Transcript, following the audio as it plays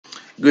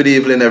Good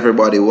evening,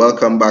 everybody.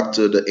 Welcome back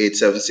to the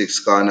 876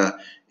 Corner.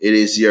 It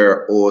is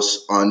your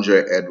host,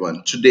 Andre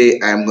Edwin. Today,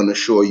 I'm going to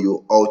show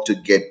you how to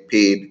get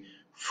paid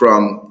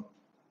from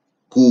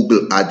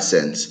Google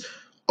Adsense,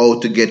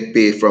 how to get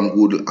paid from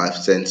Google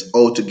Adsense,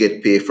 how to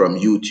get paid from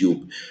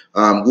YouTube.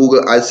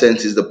 Google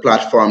Adsense is the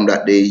platform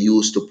that they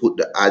use to put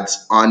the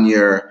ads on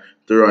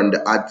to run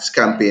the ads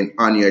campaign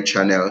on your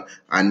channel,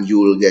 and you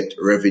will get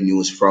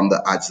revenues from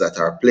the ads that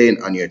are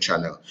playing on your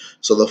channel.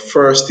 So the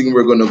first thing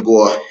we're going to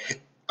go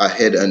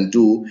ahead and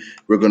do,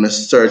 we're going to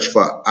search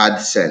for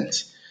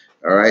AdSense.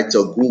 All right,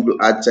 so Google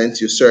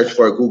AdSense, you search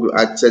for Google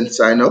AdSense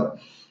sign up.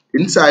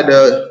 Inside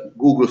the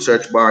Google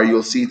search bar,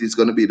 you'll see it's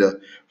going to be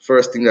the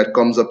first thing that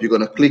comes up. You're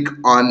going to click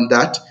on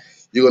that.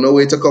 You're going to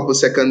wait a couple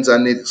seconds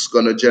and it's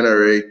going to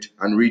generate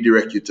and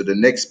redirect you to the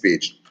next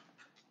page.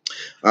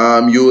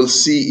 You will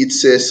see it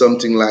says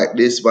something like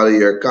this: value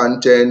your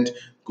content,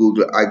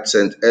 Google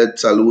AdSense Ad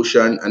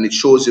Solution, and it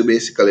shows you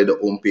basically the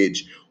home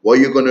page. What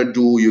you're going to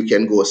do, you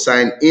can go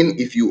sign in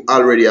if you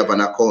already have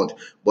an account.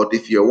 But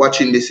if you're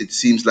watching this, it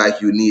seems like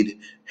you need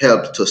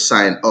help to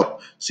sign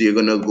up. So you're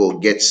going to go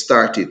get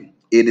started.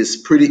 It is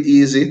pretty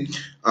easy.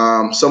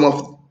 Some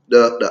of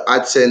the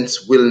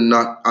AdSense will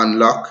not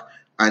unlock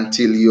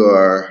until you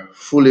are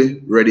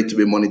fully ready to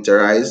be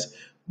monetized,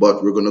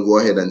 but we're going to go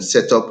ahead and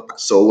set up.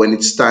 So when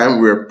it's time,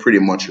 we're pretty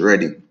much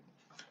ready.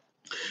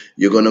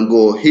 You're going to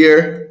go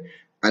here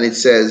and it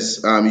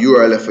says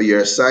URL for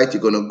your site.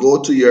 You're going to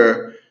go to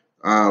your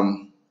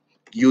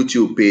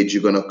YouTube page.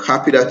 You're going to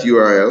copy that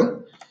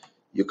URL.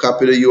 You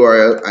copy the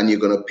URL and you're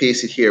going to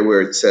paste it here where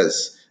it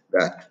says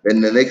that.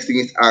 Then the next thing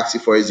it asks you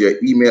for is your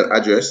email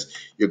address.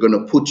 You're going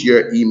to put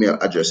your email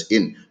address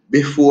in.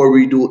 Before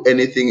we do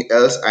anything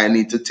else, I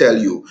need to tell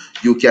you,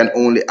 you can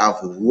only have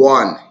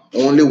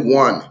only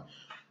one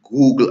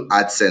Google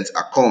AdSense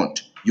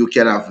account. You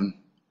can have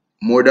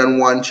more than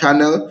one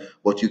channel,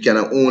 but you can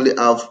only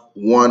have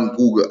one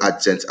Google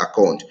AdSense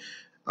account,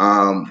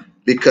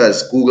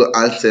 because Google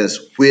AdSense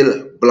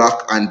will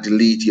block and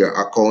delete your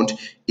account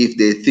if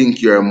they think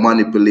you're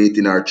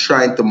manipulating or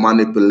trying to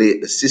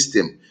manipulate the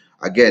system.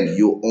 Again,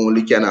 you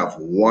only can have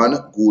one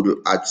Google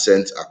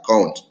AdSense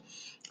account.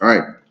 All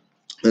right.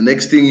 The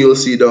next thing you'll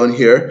see down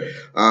here,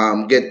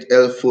 get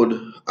health food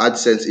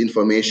AdSense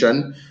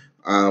information.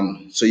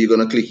 So you're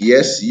going to click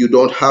yes. You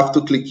don't have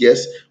to click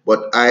yes,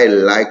 but I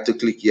like to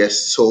click yes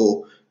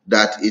so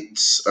that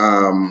it's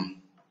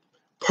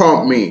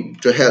prompt me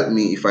to help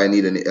me if I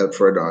need any help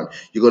further on.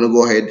 You're going to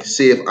go ahead,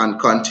 save and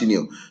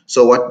continue.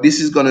 So what this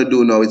is going to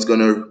do now, it's going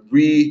to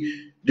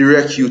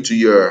redirect you to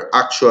your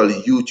actual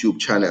YouTube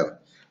channel.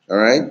 All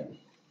right.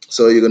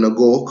 So you're going to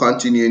go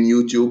continue in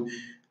YouTube,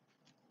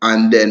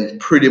 and then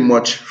pretty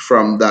much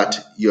from that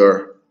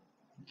you're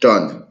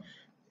done.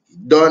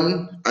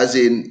 Done as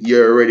in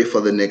you're ready for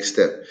the next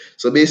step.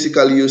 So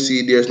basically you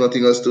see there's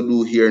nothing else to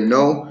do here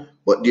now,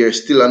 but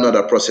there's still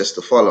another process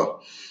to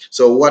follow.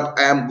 So what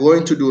I'm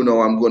going to do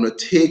now, I'm going to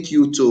take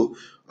you to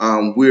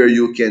where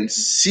you can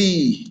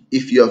see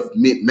if you have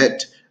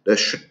met the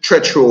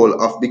threshold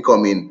of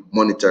becoming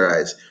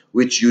monetized,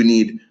 which you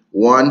need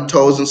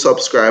 1,000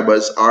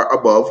 subscribers or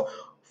above,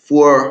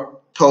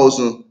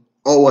 4,000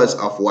 hours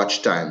of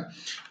watch time.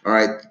 All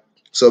right.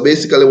 So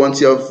basically,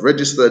 once you have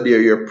registered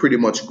there, you're pretty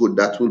much good.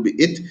 That will be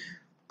it.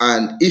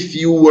 And if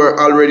you were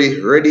already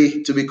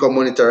ready to become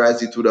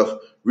monetized, it would have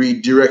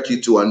redirect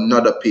you to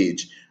another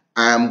page.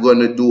 I'm going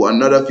to do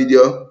another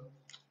video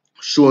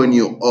showing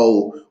you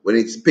how, when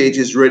its page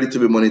is ready to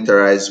be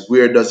monetized,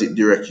 where does it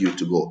direct you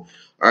to go.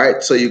 All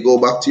right. So you go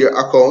back to your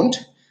account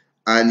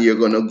and you're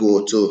going to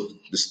go to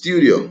the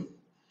studio.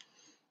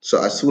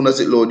 So as soon as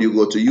it loads, you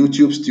go to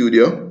YouTube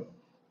Studio,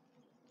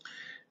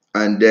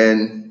 and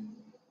then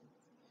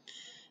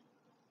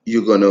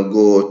you're gonna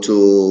go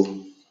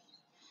to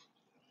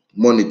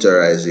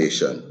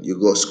monetization. You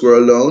go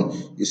scroll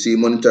down, you see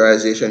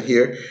monetization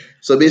here.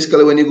 So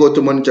basically when you go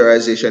to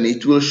monetization,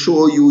 it will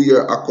show you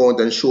your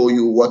account and show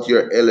you what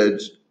you're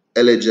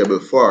eligible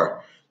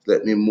for.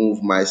 Let me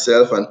move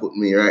myself and put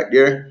me right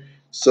there.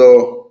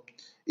 So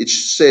it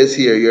says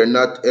here you're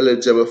not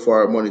eligible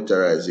for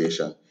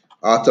monetization.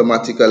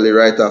 Automatically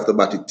right off the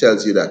bat it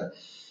tells you that.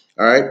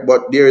 All right,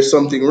 but there is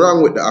something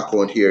wrong with the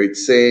account here.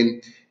 It's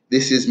saying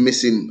this is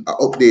missing an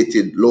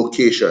updated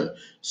location.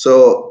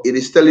 So it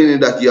is telling you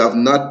that you have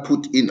not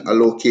put in a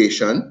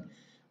location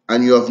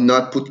and you have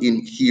not put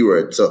in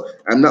keyword. So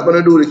I'm not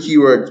going to do the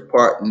keyword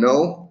part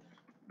now,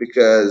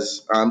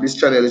 because this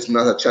channel is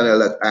not a channel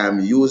that I am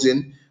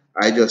using.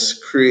 I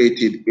just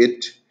created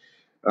it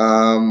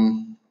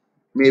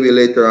maybe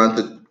later on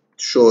to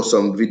show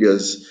some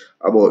videos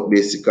about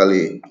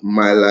basically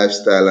my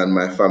lifestyle and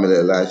my family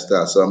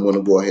lifestyle. So I'm going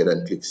to go ahead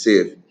and click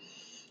save.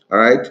 All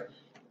right.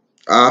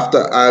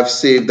 After I've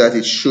saved that,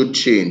 it should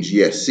change.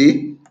 Yes,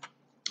 see,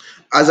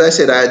 as I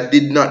said, I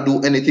did not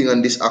do anything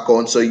on this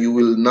account, so you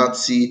will not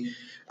see.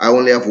 I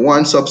only have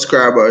one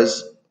subscriber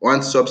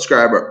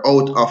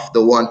out of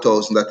the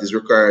 1,000 that is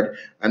required,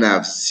 and I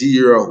have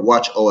 0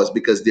 watch hours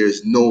because there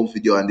is no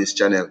video on this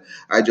channel.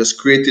 I just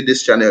created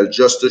this channel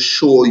just to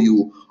show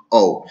you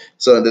Oh,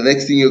 so the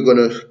next thing you're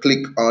going to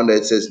click on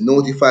that says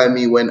notify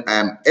me when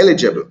I'm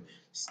eligible.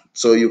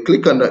 So you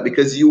click on that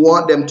because you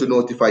want them to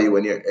notify you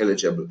when you're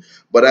eligible.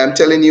 But I'm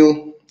telling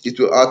you, it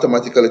will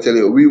automatically tell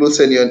you, we will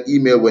send you an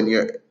email when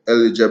you're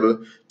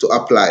eligible to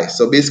apply.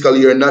 So basically,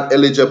 you're not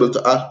eligible to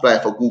apply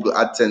for Google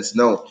AdSense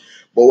now.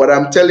 But what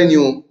I'm telling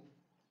you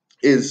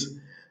is,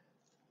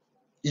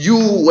 you,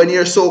 when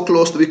you're so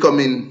close to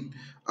becoming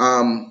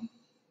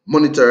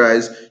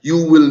monetized,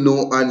 you will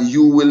know, and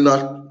you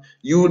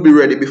will be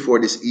ready before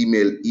this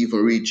email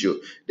even reach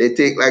you. They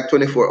take like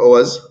 24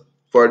 hours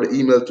for the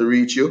email to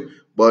reach you,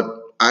 but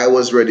I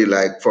was ready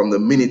like from the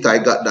minute I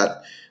got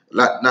that.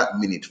 Not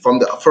minute, from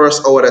the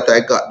first hour that I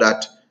got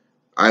that,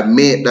 I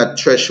made that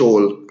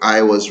threshold,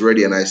 I was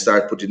ready and I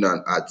started putting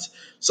on ads.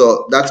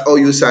 So that's how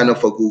you sign up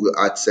for Google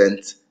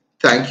AdSense.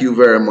 Thank you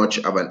very much.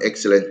 Have an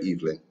excellent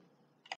evening.